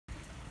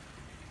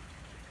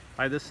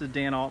Hi, this is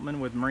Dan Aultman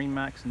with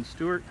MarineMax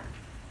Stuart.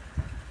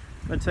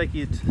 I'm going to take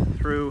you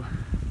through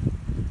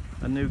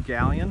a new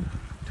Galeon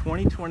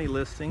 2020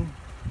 listing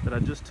that I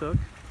just took.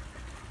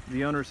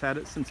 The owner's had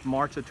it since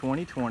March of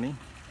 2020.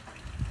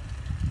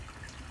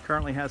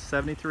 Currently has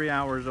 73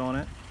 hours on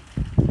it.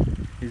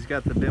 He's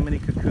got the bimini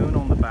cocoon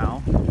on the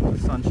bow, the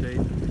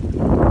sunshade,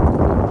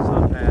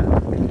 sun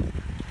pad,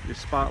 your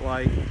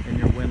spotlight, and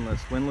your windlass.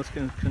 Windlass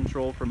can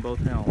control from both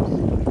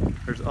helms.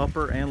 There's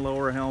upper and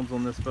lower helms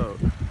on this boat.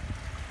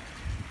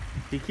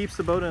 He keeps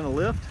the boat in a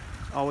lift,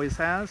 always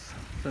has,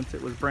 since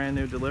it was brand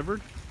new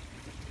delivered.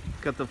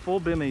 Got the full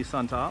bimini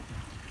sun top,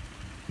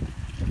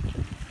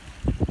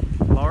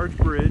 large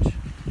bridge,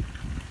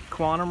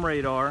 quantum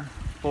radar,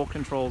 full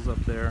controls up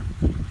there.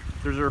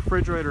 There's a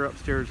refrigerator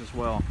upstairs as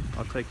well.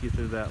 I'll take you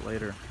through that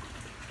later.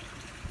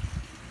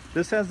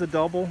 This has the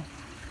double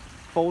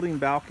folding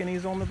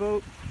balconies on the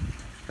boat.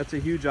 That's a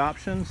huge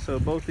option, so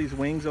both these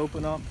wings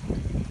open up.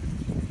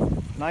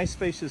 Nice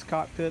spacious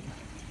cockpit.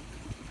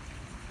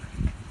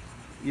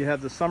 You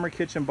have the summer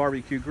kitchen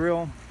barbecue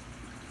grill.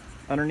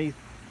 Underneath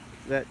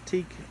that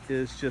teak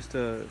is just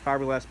a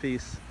fiberglass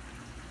piece.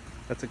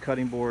 That's a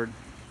cutting board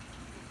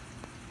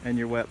and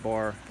your wet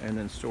bar, and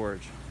then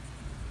storage.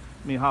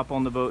 Let me hop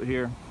on the boat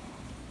here.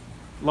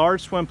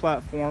 Large swim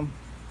platform,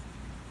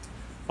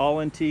 all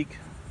in teak.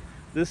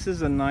 This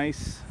is a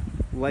nice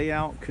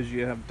layout because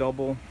you have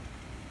double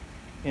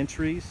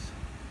entries.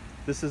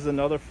 This is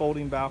another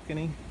folding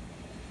balcony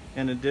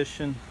in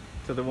addition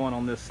to the one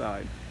on this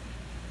side.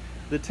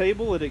 The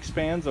table, it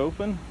expands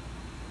open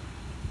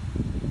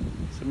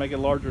to make a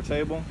larger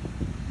table.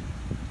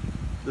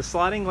 The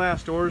sliding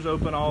glass doors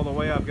open all the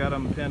way. I've got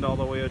them pinned all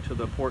the way to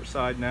the port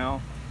side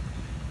now.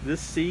 This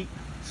seat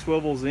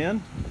swivels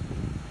in,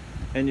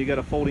 and you got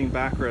a folding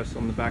backrest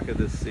on the back of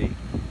this seat.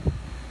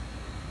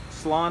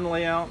 Salon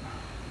layout,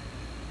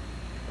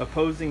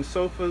 opposing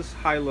sofas,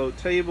 high-low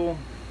table.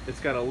 It's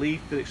got a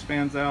leaf that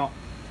expands out.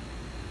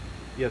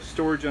 You have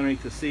storage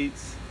underneath the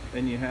seats,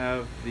 and you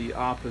have the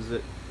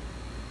opposite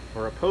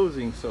or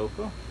opposing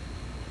sofa.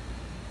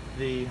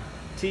 The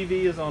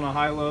TV is on a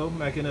high-low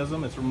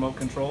mechanism. It's remote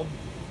controlled.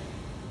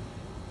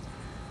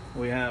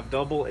 We have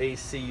double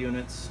AC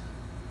units.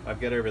 I've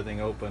got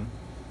everything open,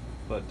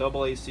 but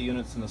double AC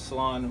units in the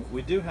salon.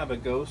 We do have a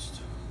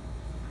ghost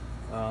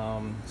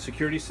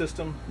security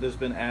system that's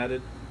been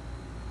added,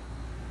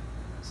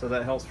 so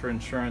that helps for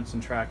insurance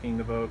and tracking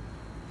the boat.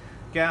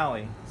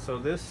 Galley. So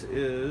this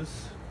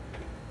is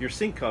your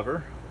sink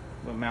cover,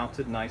 but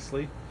mounted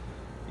nicely.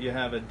 You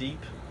have a deep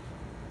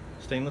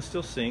stainless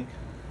steel sink.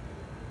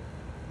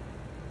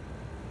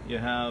 You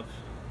have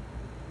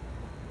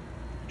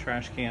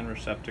trash can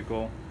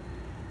receptacle.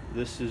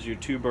 This is your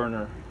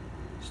 2-burner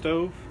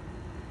stove,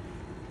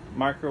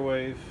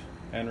 microwave,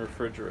 and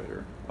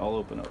refrigerator. I'll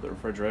open up the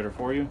refrigerator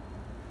for you.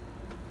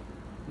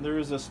 There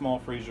is a small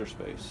freezer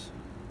space.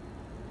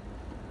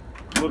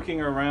 Looking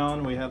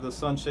around, we have the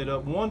sunshade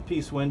up,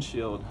 one-piece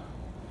windshield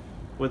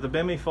with the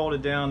bimini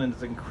folded down, and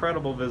it's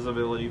incredible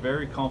visibility,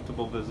 very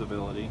comfortable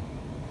visibility.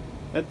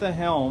 At the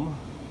helm,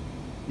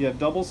 you have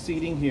double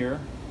seating here.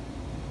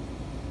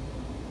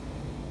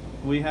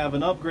 We have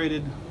an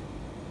upgraded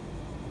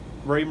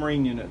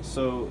Raymarine unit.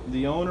 So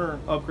the owner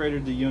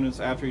upgraded the units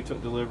after he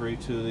took delivery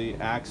to the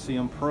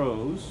Axiom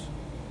Pros,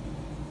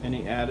 and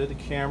he added a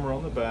camera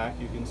on the back.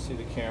 You can see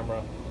the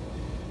camera.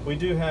 We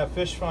do have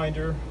fish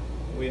finder.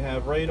 We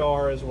have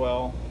radar as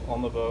well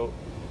on the boat,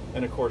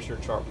 and of course your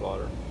chart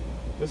plotter.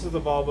 This is the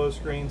Volvo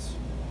screens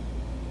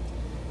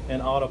and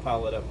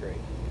autopilot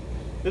upgrade.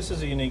 This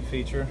is a unique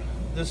feature.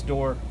 This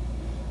door,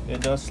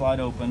 it does slide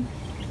open,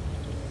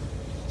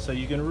 so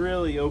you can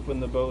really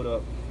open the boat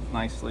up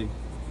nicely.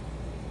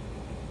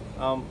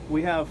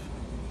 We have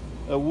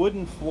a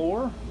wooden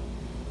floor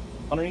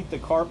underneath the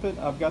carpet.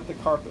 I've got the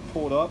carpet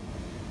pulled up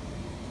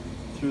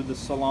through the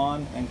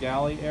salon and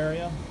galley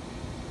area.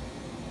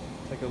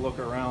 Take a look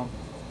around.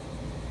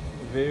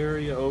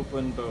 Very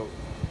open boat.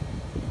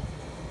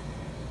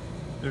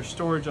 There's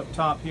storage up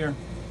top here.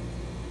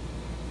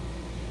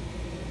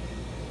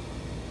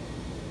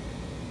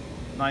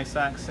 Nice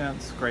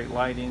accents, great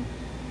lighting.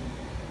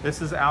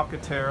 This is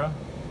Alcantara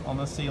on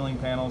the ceiling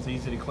panels,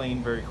 easy to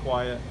clean, very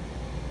quiet.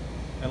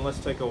 And let's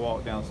take a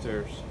walk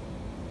downstairs.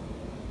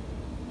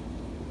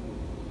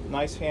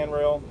 Nice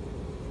handrail,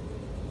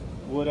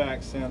 wood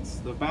accents.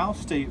 The bow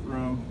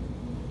stateroom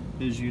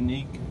is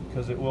unique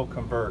because it will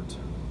convert.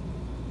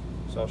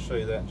 So I'll show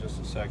you that in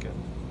just a second.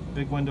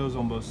 Big windows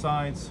on both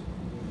sides.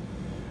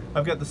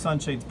 I've got the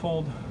sunshades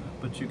pulled,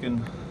 but you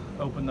can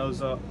open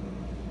those up.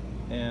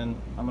 And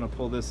I'm going to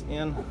pull this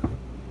in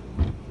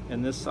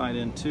and this side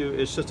in too.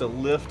 It's just a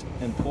lift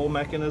and pull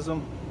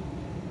mechanism.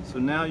 So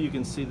now you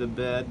can see the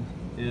bed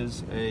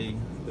is a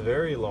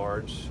very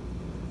large,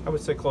 I would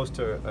say close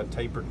to a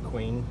tapered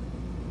queen.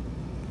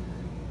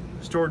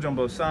 Storage on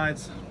both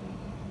sides.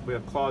 We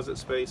have closet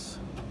space.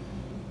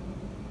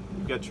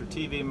 You've got your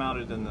TV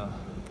mounted in the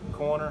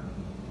corner.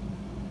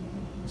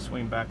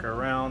 Swing back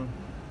around.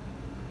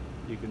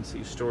 You can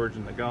see storage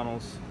in the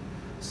gunnels.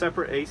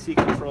 Separate AC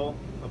control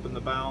up in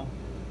the bow.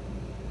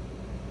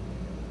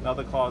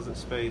 another closet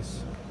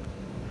space,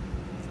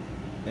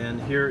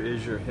 and here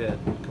is your head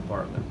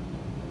compartment.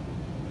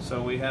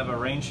 So we have a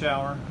rain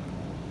shower.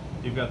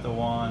 You've got the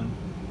wand.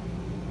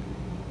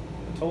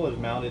 The toilet is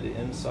mounted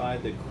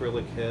inside the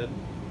acrylic head,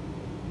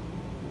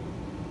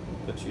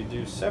 but you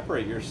do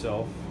separate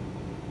yourself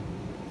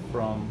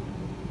from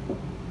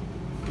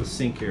the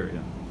sink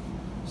area.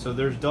 So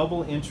there's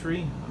double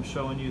entry. I'm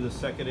showing you the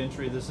second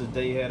entry. This is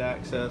day head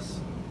access.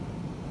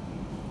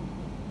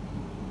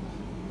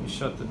 You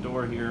shut the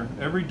door here.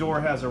 Every door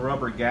has a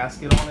rubber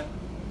gasket on it,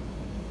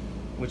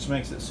 which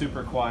makes it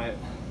super quiet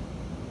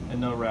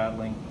and no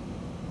rattling.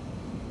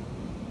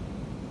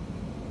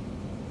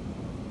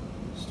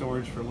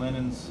 Storage for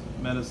linens,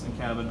 medicine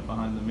cabinet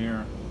behind the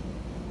mirror.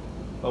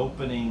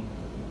 Opening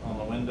on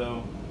the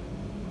window.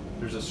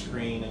 There's a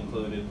screen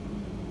included.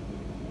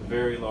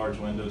 Very large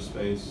window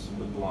space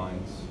with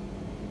blinds.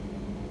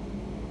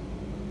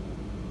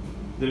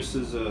 This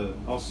is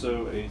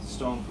also a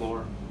stone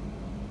floor.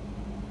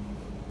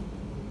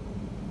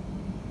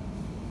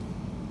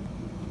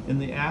 In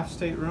the aft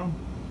stateroom,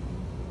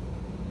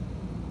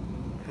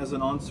 has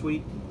an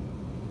ensuite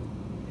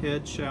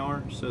head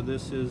shower, so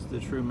this is the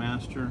true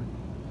master.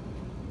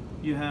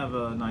 You have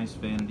a nice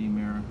vanity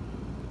mirror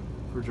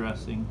for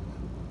dressing.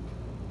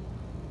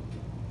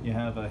 You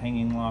have a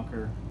hanging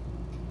locker,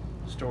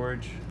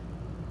 storage.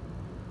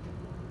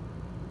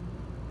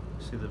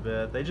 See the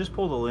bed. They just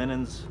pull the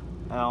linens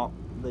out.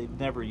 They've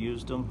never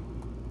used them.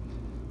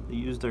 They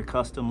used their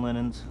custom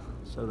linens,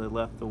 so they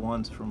left the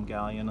ones from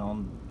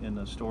Galeon in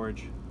the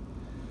storage.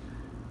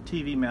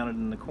 TV mounted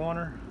in the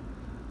corner.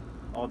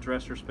 All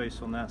dresser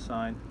space on that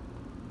side.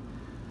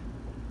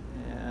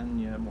 And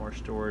you have more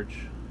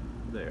storage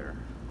there.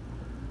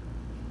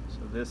 So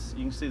this,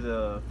 you can see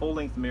the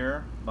full-length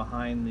mirror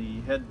behind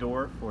the head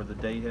door for the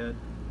day head.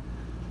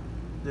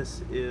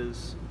 This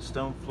is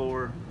stone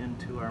floor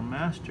into our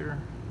master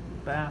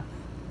bath.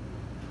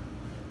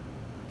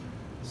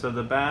 So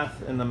the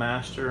bath and the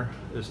master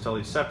is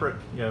totally separate.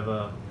 You have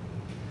a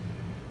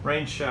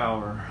rain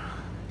shower,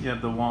 you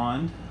have the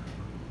wand,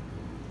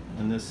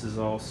 and this is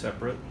all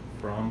separate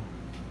from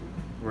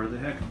where the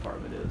head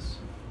compartment is.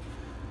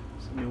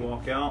 So let me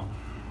walk out.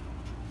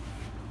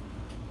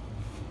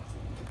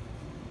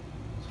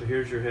 So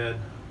here's your head.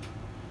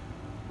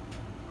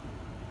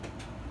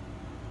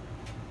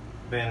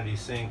 Vanity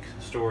sink,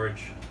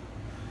 storage,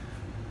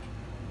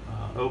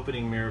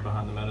 opening mirror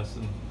behind the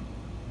medicine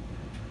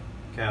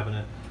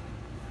cabinet,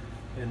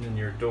 and then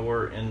your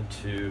door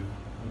into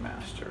the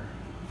master.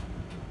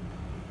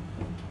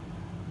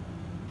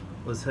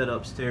 Let's head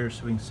upstairs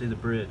so we can see the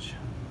bridge.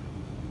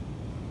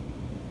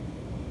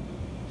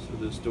 So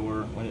this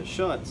door, when it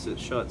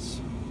shuts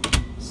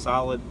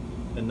solid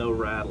and no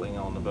rattling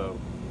on the boat.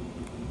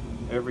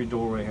 Every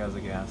doorway has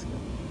a gasket.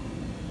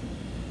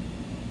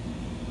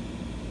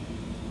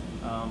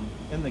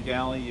 In the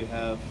galley you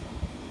have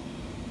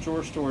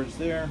drawer storage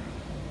there.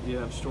 You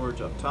have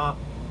storage up top.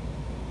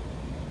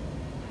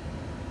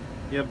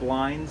 You have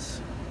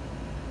blinds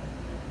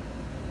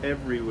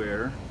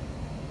everywhere,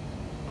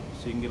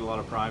 so you can get a lot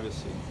of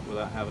privacy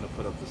without having to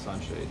put up the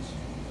sunshades.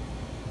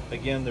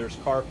 Again, there's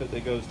carpet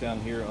that goes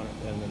down here on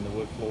it, and then the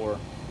wood floor.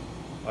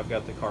 I've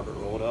got the carpet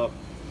rolled up.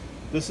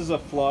 This is a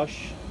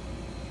flush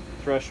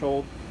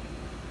threshold,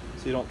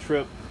 so you don't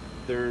trip.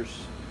 There's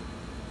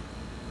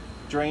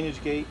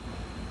drainage gate.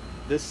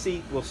 This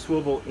seat will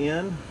swivel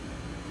in,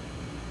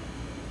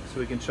 so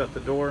we can shut the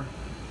door.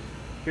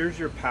 Here's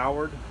your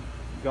powered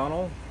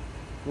gunnel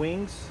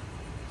wings,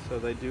 so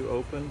they do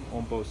open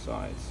on both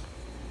sides.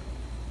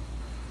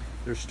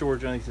 There's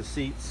storage underneath the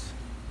seats,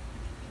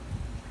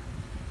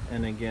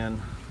 and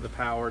again the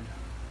powered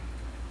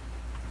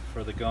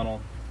for the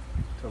gunnel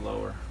to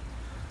lower.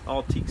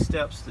 All teak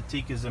steps. The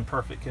teak is in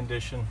perfect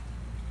condition.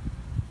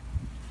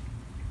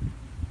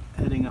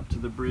 Heading up to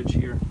the bridge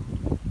here.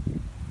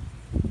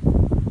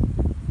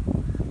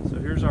 So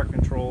here's our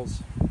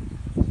controls.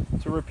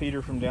 It's a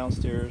repeater from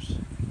downstairs.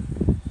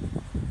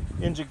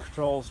 Engine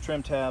controls,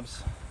 trim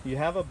tabs. You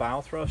have a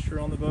bow thruster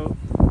on the boat.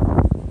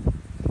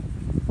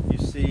 You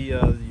see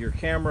your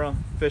camera,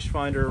 fish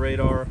finder,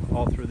 radar,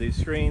 all through these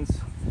screens.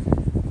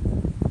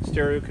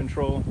 Stereo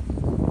control.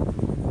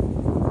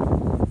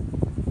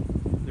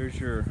 There's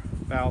your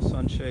bow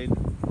sunshade.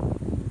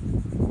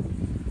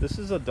 This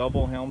is a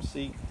double helm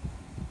seat,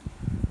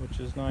 which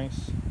is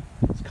nice.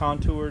 It's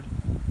contoured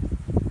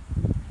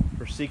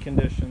for sea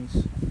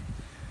conditions.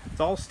 It's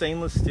all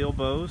stainless steel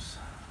bows,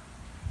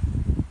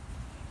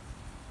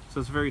 so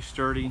it's very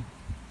sturdy,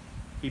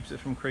 keeps it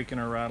from creaking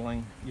or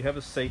rattling. You have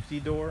a safety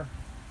door.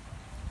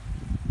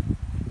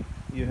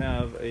 You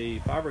have a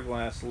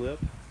fiberglass lip.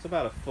 It's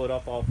about a foot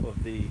up off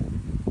of the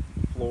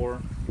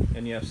floor,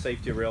 and you have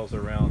safety rails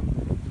around.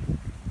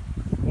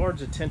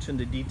 Large attention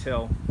to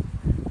detail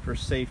for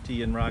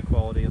safety and ride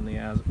quality in the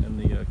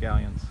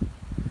Galeons.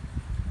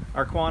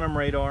 Our quantum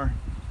radar.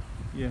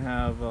 You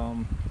have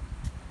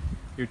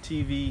your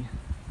TV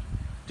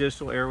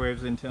digital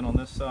airwaves antenna on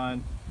this side,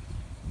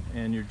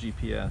 and your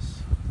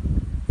GPS.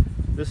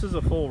 This is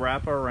a full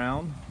wrap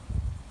around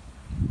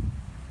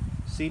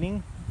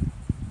seating.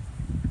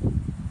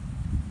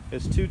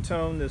 It's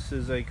two-tone. This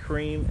is a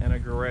cream and a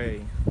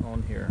gray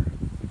on here.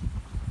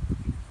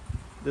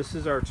 This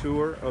is our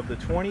tour of the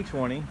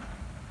 2020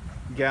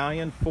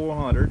 Galeon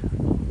 400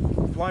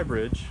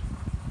 Flybridge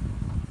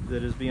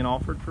that is being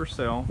offered for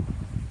sale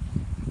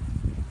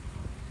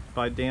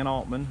by Dan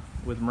Aultman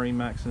with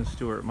MarineMax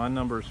Stuart. My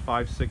number is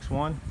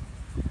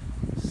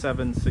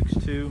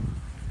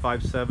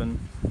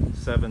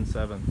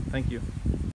 561-762-5777. Thank you.